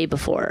 well, the day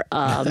before.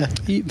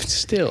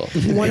 Still.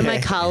 One of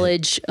my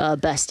college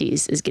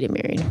besties is getting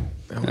married.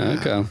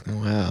 Okay.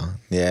 Wow.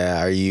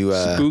 Yeah. Are you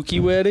Spooky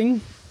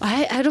wedding?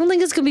 I don't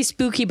think it's going to be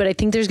spooky, but I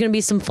think there's going to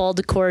be some fall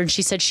decor. And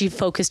she said she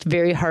focused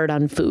very hard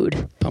on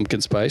food.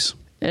 Pumpkin spice?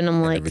 And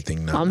I'm like,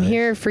 I'm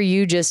here for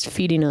you just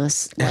feeding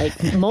us.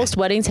 Like, most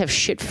weddings have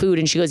shit food.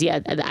 And she goes, yeah,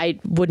 I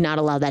would not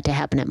allow that to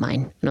happen at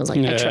mine. And I was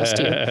like, I trust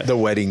you. The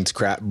wedding's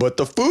crap, but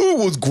the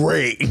food was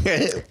great.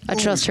 I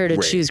trust her to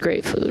choose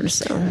great food.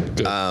 So,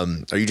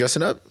 are you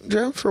dressing up,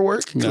 Joe, for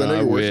work? No,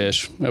 I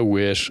wish. I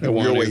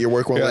want to. Your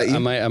work won't let you? I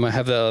might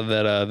have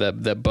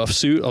that buff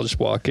suit. I'll just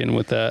walk in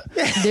with that.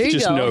 there you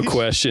just go. no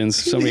questions.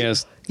 Somebody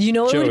asks, you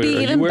know what would be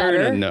even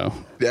better? No.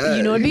 Yeah.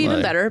 You know what would be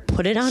even better?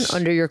 Put it on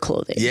under your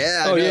clothing.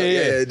 Yeah. Oh,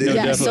 yeah. Dude.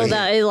 Yeah, so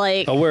that it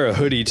like... I'll wear a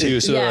hoodie too.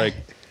 So Yeah. like,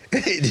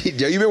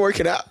 Joe, you been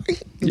working out?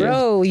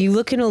 Bro, you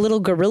looking a little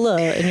gorilla,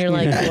 and you're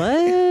like,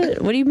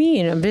 what? What do you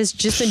mean? I'm just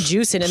been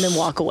juicing, and then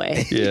walk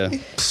away, yeah.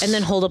 and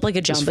then hold up like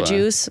a Jamba fine.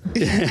 Juice.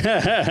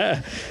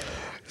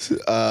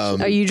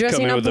 Are you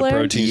dressing Come in up, with a Blair?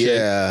 protein shake.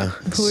 Yeah.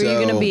 Who are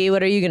you gonna be?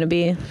 What are you gonna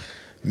be?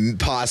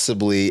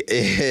 Possibly.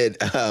 I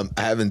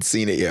haven't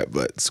seen it yet,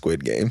 but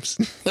Squid Games.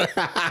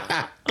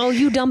 Oh,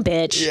 you dumb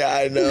bitch. Yeah,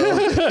 I know.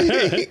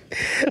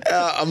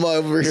 I'm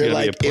over here gonna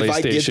like, be a if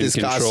I get PlayStation this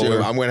controller.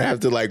 costume, I'm gonna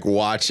have to like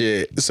watch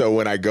it. So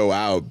when I go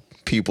out,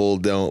 people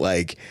don't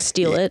like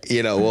Steal it.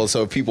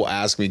 So if people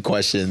ask me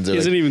questions, He or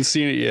hasn't like, even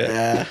seen it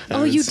yet.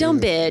 Oh, you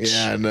dumb bitch.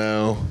 Yeah, I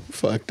know.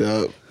 Fucked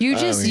up. You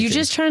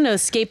just trying to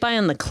skate by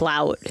on the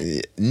clout.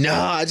 No,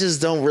 I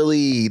just don't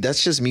really.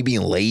 That's just me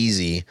being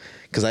lazy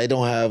because I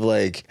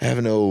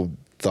have no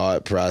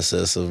thought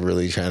process of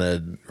really trying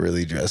to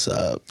really dress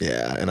up.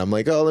 Yeah, and I'm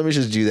like, oh, let me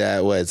just do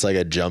that. It's like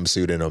a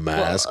jumpsuit and a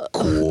mask.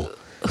 Cool.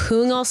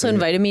 Hoong also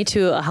invited me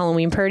to a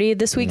Halloween party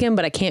this weekend,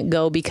 but I can't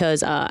go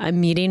because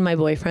I'm meeting my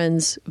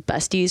boyfriend's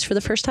besties for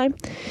the first time.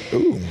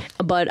 Ooh.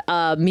 But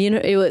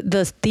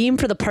the theme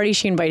for the party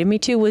she invited me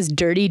to was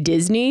Dirty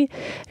Disney.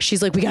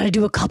 She's like, we got to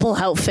do a couple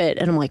outfit.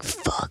 And I'm like,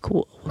 fuck,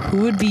 who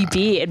would we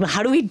be? And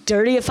how do we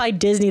dirtyify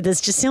Disney?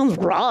 This just sounds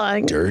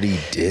wrong. Dirty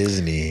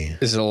Disney.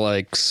 Is it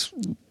like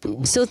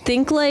So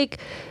think like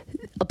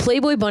a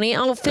Playboy bunny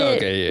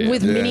outfit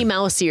with Minnie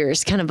Mouse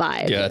ears kind of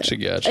vibe.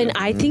 Gotcha. And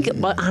I think,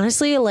 but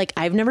honestly, like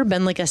I've never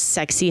been like a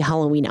sexy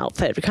Halloween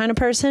outfit kind of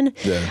person.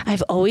 Yeah.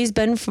 I've always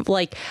been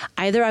like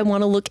either I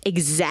want to look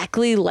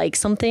exactly like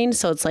something.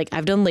 So it's like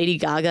I've done Lady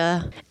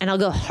Gaga and I'll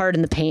go hard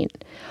in the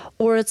paint.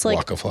 Or it's like,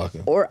 Waka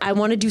Flocka. or I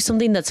want to do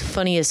something that's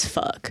funny as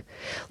fuck.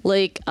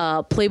 Like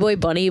Playboy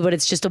bunny, but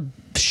it's just a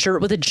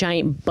shirt with a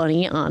giant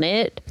bunny on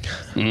it.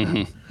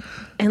 Mm-hmm.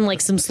 And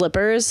like some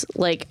slippers.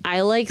 Like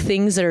I like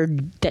things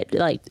that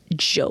like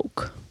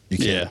joke.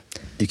 You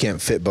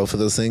can't fit both of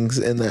those things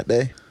in that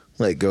day.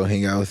 Like go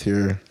hang out with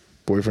your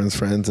boyfriend's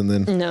friends and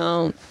then.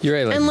 No, You're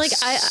right. Like, and like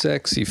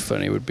sexy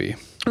funny would be.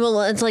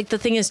 Well, it's like the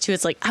thing is too.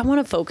 It's like I want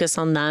to focus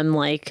on them.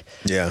 Like,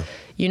 Yeah.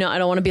 I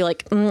don't want to be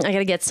like I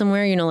gotta get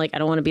somewhere. Like I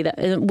don't want to be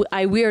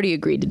that. We already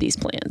agreed to these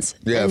plans.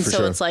 Yeah, and for so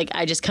sure. it's like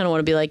I just kind of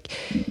want to be like,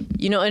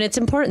 and it's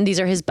important. These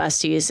are his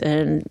besties,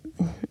 and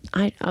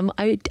I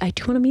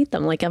do want to meet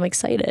them. Like I'm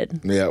excited.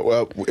 Yeah.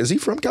 Well, is he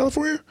from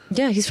California?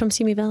 Yeah, he's from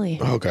Simi Valley.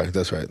 Okay,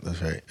 that's right.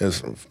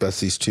 Is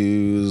Besties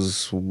 2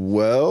 as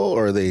well,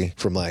 or are they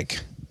from like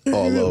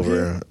all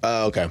over?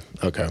 Oh, okay.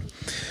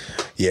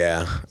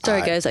 Yeah.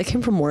 Sorry, guys. I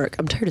came from work.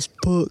 I'm tired as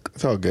fuck.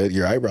 It's all good.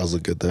 Your eyebrows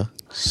look good though.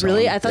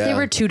 Really? I thought they Yeah.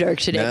 were too dark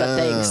today, but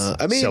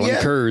thanks. I mean, Selling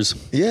yeah. curs.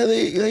 Yeah,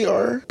 they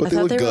are, but I they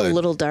thought look they were good. a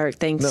little dark.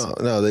 Thanks.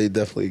 No, they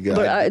definitely got.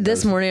 But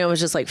this morning I was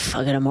just like,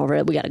 fuck it, I'm over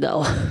it. We gotta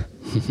go.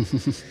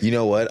 You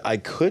know what? I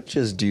could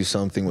just do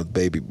something with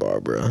Baby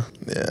Barbara.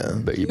 Yeah.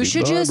 You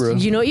should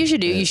you know what you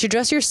should do? You should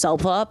dress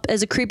yourself up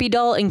as a creepy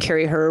doll and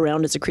carry her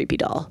around as a creepy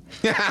doll.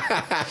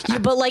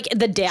 But like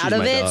the dad She's of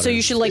my it, so daughter.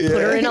 you should like put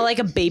her in a, like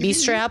a baby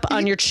strap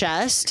on your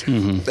chest,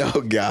 and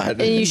Oh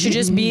God. you should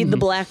just be the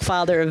black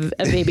father of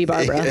Baby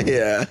Barbara.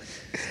 Yeah.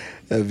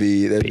 That'd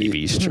be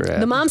Baby strap.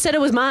 The mom said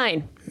it was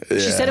mine. She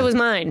said it was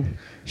mine.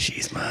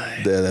 She's mine.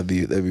 Yeah, that'd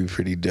be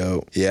pretty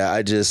dope. Yeah,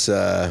 I just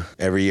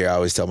every year I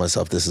always tell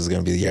myself this is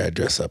gonna be the year I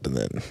dress up, and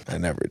then I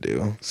never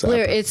do. So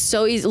Blair, it's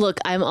so easy. Look,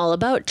 I'm all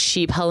about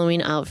cheap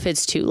Halloween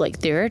outfits too. Like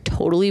there are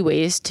totally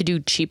ways to do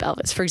cheap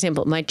outfits. For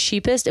example, my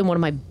cheapest and one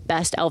of my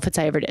best outfits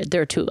I ever did.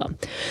 There are two of them.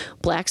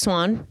 Black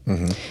Swan.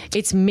 Mm-hmm.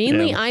 It's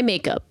mainly Yeah. eye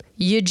makeup.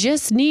 You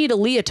just need a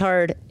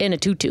leotard and a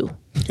tutu.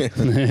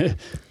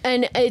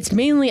 And it's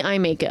mainly eye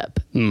makeup.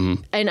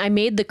 Mm-hmm. And I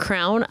made the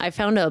crown. I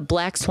found a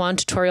Black Swan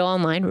tutorial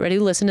online. Ready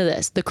to listen to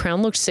this. The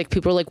crown looked sick.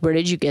 People are like, where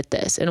did you get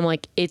this? And I'm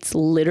like, it's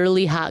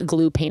literally hot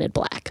glue painted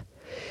black.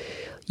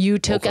 You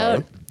took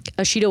out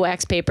a sheet of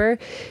wax paper,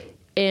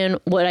 and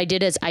what I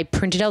did is I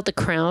printed out the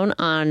crown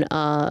on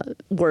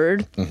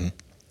Word,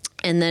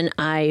 and then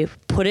I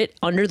put it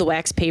under the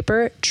wax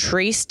paper,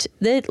 traced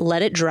it,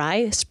 let it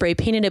dry, spray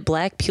painted it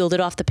black, peeled it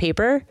off the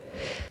paper,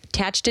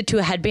 attached it to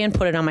a headband,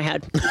 put it on my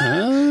head.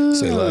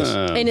 say less.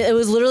 And it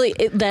was literally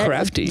that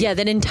Crafty. Yeah,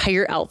 that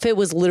entire outfit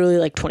was literally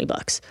like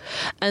 $20.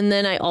 And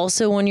then I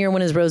also one year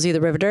when I was Rosie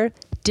the Riveter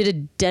did a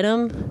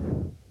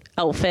denim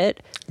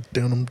outfit.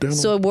 Denim.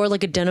 So I wore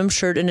like a denim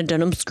shirt and a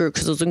denim skirt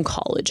because I was in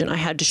college and I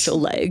had to show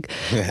leg.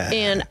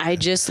 And I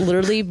just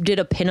literally did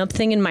a pinup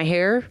thing in my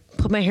hair,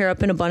 put my hair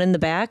up in a bun in the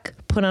back,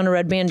 put on a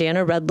red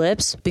bandana, red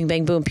lips, bing,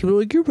 bang, boom. People are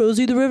like, you're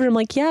Rosie the Riveter. I'm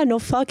like, yeah, no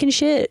fucking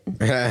shit.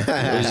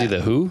 Rosie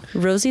the who?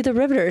 Rosie the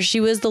Riveter. She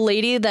was the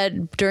lady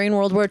that during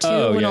World War II,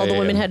 Oh, when yeah, all the yeah,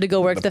 women yeah. had to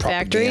go work the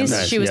propaganda.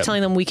 factories, she was Yep.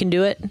 telling them we can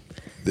do it.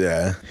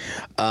 Yeah.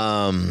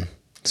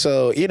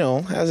 So, you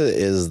know, as it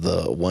is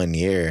the 1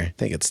 year, I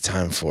think it's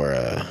time for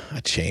a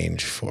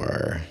change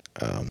for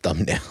our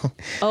thumbnail.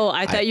 Oh,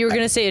 I thought you were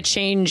going to say a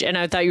change, and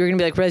I thought you were going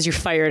to be like, Rez, you're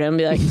fired. And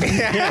I'd be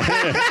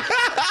like,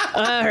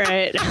 all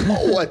right.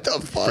 What the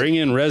fuck? Bring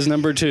in res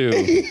number 2.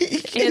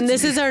 And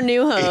this is our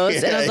new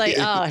host. And I was like,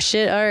 oh,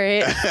 shit, all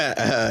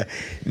right.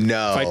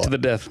 No. Fight to the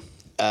death.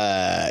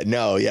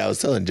 No, yeah, I was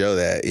telling Joe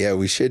that. Yeah,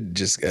 we should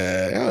just,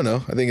 I don't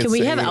know. I think it's Can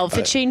we have saying,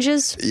 outfit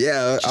changes?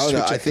 Yeah, I don't know.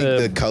 switch I up think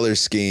the- the color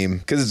scheme,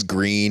 because it's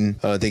green,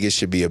 I don't think it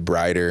should be a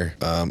brighter,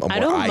 a more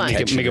don't mind.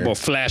 eye-catching. Make it more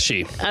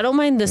flashy. I don't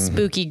mind the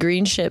spooky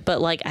green shit,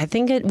 but like, I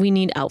think we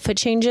need outfit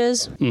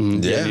changes. Yeah,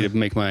 Yeah. I need to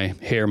make my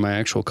hair my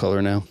actual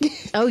color now.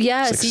 Oh,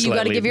 yeah. It's like See, you got to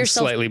slightly- give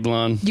yourself. slightly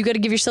blonde. You got to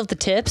give yourself the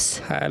tips,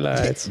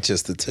 Highlights.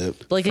 Just the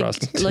tip. like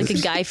Frosted like a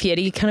Guy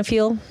Fieri kind of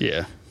feel.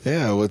 Yeah.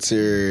 Yeah, what's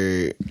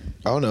your, I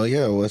don't know,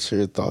 yeah, what's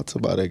your thoughts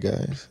about it,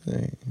 guys?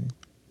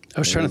 I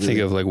was trying to think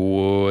of like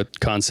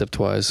what concept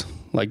wise,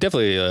 like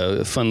definitely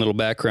a fun little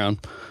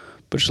background,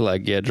 but just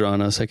like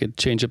drawing us, I could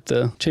change up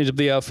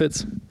the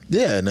outfits,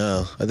 Yeah,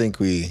 no, I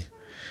think we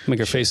make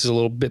our faces a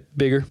little bit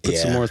bigger, put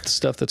some Yeah. more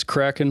stuff that's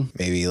cracking.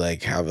 maybe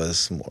like have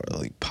us more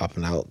like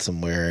popping out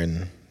somewhere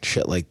and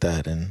shit like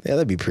that, and yeah,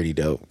 that'd be pretty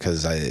dope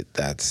because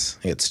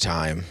it's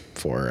time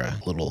for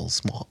a little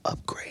small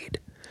upgrade.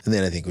 And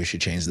then I think we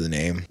should change the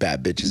name,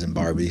 Bad Bitches and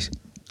Barbies.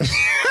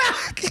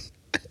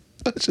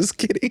 I was just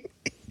kidding.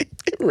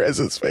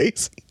 Rez's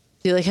face.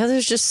 You like how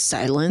there's just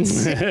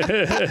silence?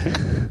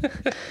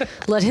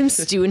 Let him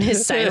stew in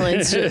his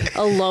silence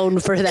alone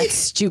for that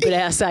stupid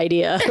ass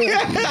idea.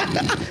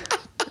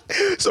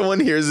 Someone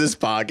hears this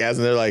podcast and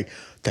they're like,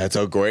 "That's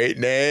a great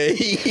name."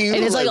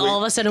 And it's like all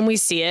of a sudden we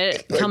see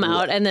it come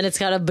out and then it's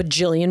got a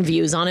bajillion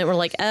views on it. We're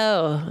like,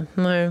 oh,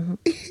 no,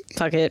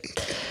 fuck it.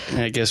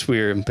 I guess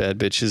we're bad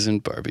bitches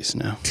and Barbies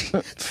now.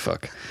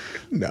 Fuck.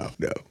 No.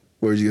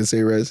 What were you gonna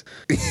say, Rez?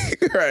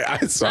 Right,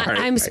 I'm sorry.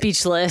 I'm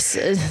speechless.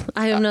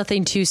 I have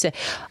nothing to say.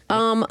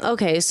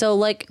 Okay, so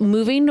like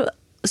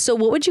so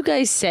what would you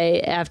guys say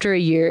after a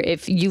year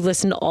if you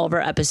listen to all of our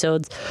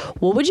episodes?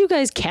 What would you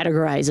guys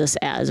categorize us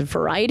as?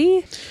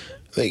 Variety?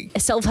 Like,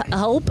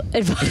 Self-help?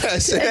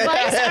 Advice?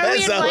 Are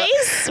we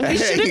advice? We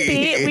shouldn't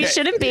be. We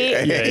shouldn't be.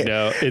 Yeah, I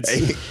know.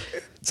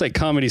 It's like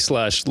comedy /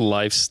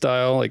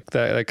 lifestyle, like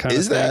that kind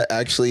is of thing. that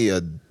actually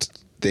a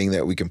thing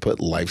that we can put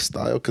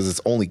lifestyle? Because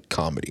it's only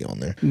comedy on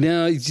there.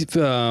 No,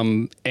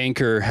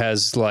 Anchor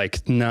has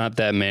like not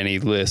that many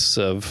lists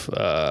of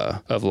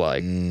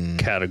like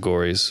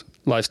categories.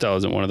 Lifestyle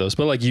isn't one of those,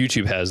 but like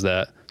YouTube has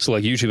that. So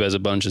like YouTube has a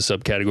bunch of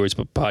subcategories,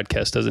 but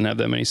podcast doesn't have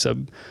that many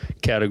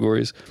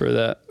subcategories for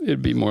that.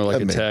 It'd be more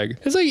like a tag.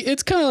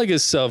 It's kind of like a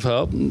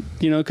self-help,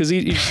 you know, because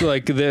each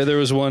like there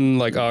was one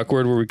like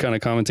awkward where we kind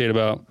of commentate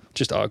about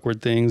just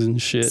awkward things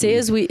and shit.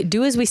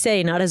 Do as we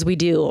say, not as we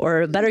do,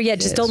 or better yet,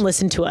 just don't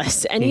listen to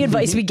us. Any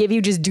advice we give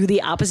you, just do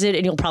the opposite,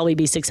 and you'll probably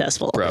be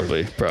successful.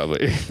 Probably.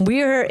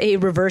 We are a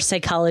reverse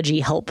psychology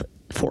help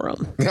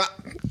forum.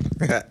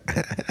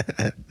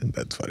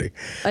 That's funny.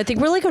 I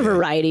think we're like a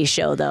variety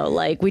show, though.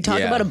 Like, we talk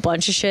Yeah. about a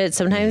bunch of shit.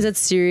 Sometimes it's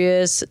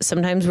serious.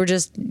 Sometimes we're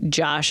just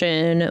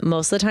joshing.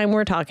 Most of the time,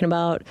 we're talking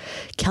about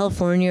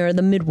California or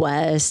the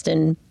Midwest.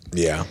 And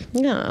Yeah.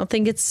 I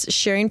think it's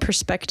sharing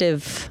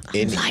perspective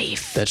on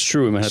life. That's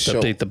true. We might have to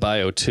So- update the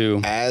bio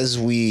too. As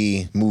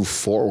we move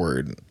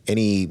forward,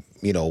 anything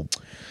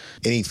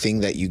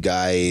that you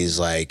guys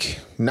like,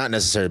 not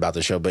necessarily about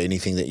the show, but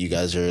anything that you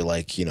guys are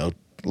like,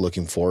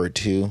 looking forward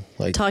to,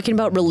 like Talking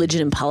about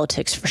religion and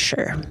politics for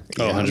sure.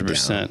 Oh, I'm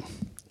 100%.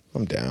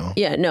 I'm down.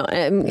 Yeah, no,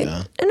 I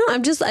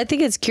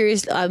think it's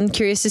curious. I'm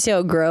curious to see how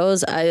it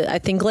grows. I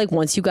think like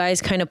once you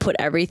guys kind of put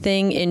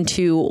everything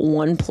into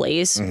one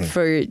place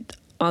for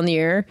on the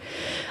air,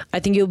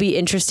 I think it'll be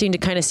interesting to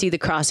kind of see the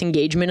cross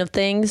engagement of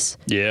things.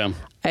 Yeah.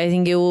 I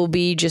think it will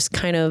be just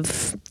kind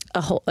of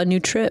a new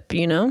trip,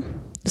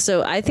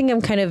 So I think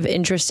I'm kind of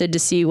interested to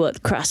see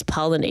what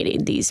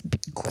cross-pollinating these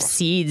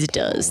seeds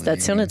does.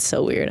 That sounded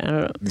so weird. I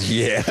don't know.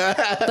 Yeah.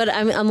 But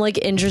I'm like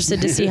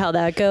interested to see how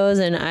that goes.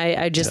 And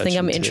I just think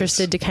I'm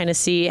interested to kind of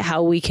see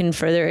how we can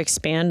further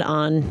expand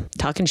on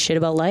talking shit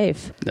about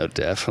life. No,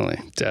 definitely.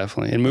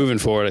 And moving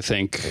forward, I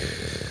think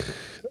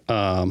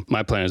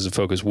my plan is to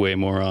focus way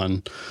more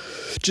on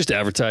just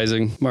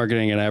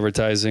marketing and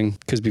advertising,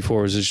 because before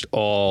it was just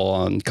all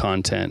on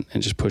content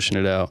and just pushing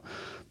it out,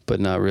 but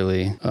not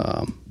really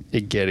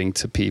it getting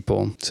to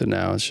people. So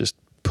now it's just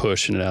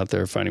pushing it out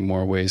there, finding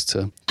more ways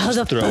to How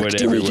the throw fuck it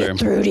do we everywhere. get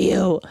through to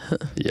you?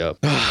 Yep.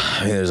 I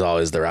mean, there's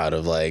always the route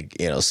of like,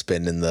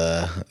 spending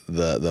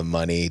the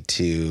money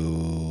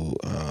to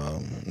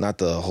not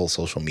the whole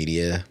social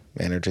media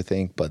manager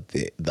thing, but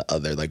the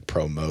other like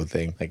promo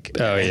thing. Like,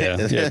 Oh yeah,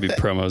 it'd be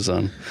promos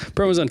on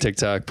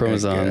TikTok,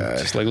 promos on God.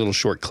 just like little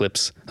short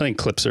clips. I think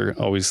clips are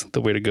always the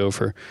way to go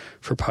for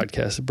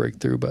podcasts to break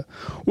through, but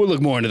we'll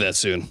look more into that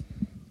soon.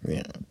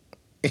 Yeah.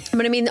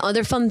 But I mean, the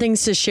other fun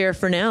things to share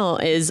for now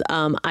is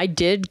I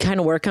did kind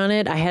of work on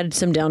it. I had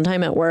some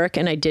downtime at work,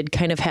 and I did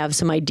kind of have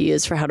some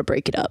ideas for how to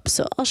break it up.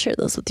 So I'll share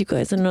those with you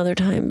guys another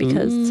time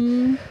because,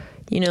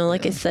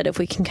 like I said, if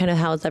we can kind of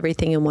house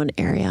everything in one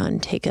area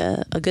and take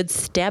a good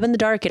stab in the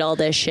dark at all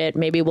this shit,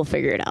 maybe we'll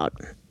figure it out.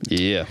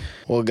 Yeah.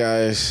 Well,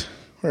 guys,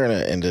 we're going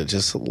to end it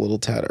just a little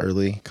tad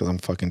early because I'm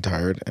fucking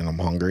tired and I'm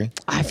hungry.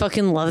 I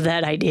fucking love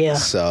that idea.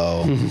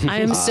 So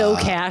I am so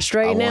cashed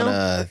right I now.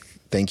 want to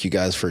thank you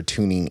guys for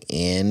tuning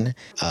in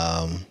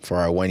for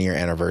our 1 year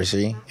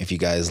anniversary. If you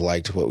guys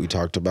liked what we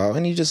talked about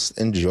and you just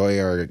enjoy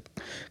our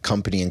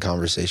company and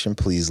conversation,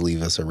 please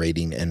leave us a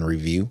rating and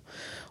review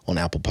on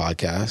Apple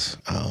Podcasts.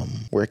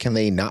 Where can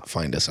they not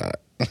find us at?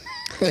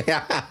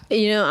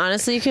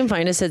 Honestly, you can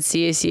find us at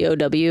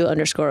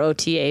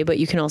CACOW_OTA, but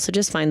you can also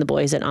just find the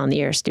boys at On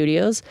the Air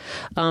Studios.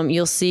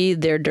 You'll see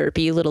their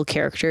derpy little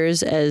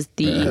characters as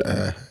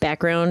the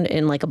background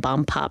in like a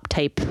bomb pop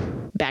type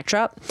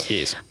backdrop.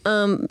 Yes.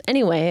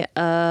 Anyway,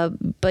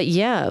 but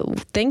yeah,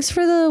 thanks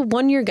for the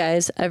 1 year,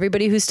 guys.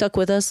 Everybody who stuck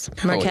with us.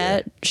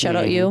 Marquette, shout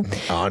out you.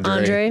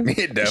 Andre,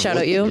 shout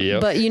out you.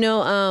 Yep. But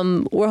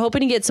we're hoping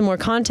to get some more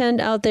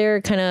content out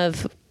there, kind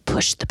of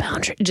push the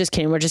boundary. Just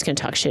kidding. We're just going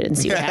to talk shit and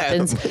see what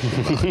happens.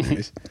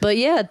 But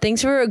yeah,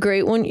 thanks for a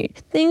great 1 year.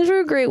 Thanks for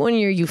a great 1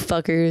 year, you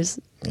fuckers.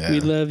 Yeah. We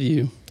love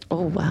you.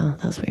 Oh, wow.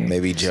 That was weird.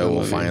 Maybe Joe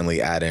will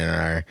finally add in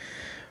our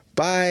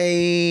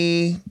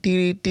bye.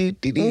 Dude. He's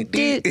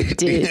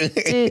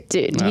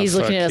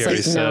looking at us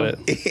like, no.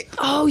 It.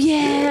 Oh,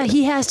 yeah.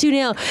 He has to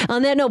now.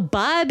 On that note,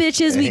 bye,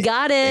 bitches. We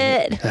got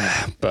it.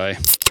 Bye.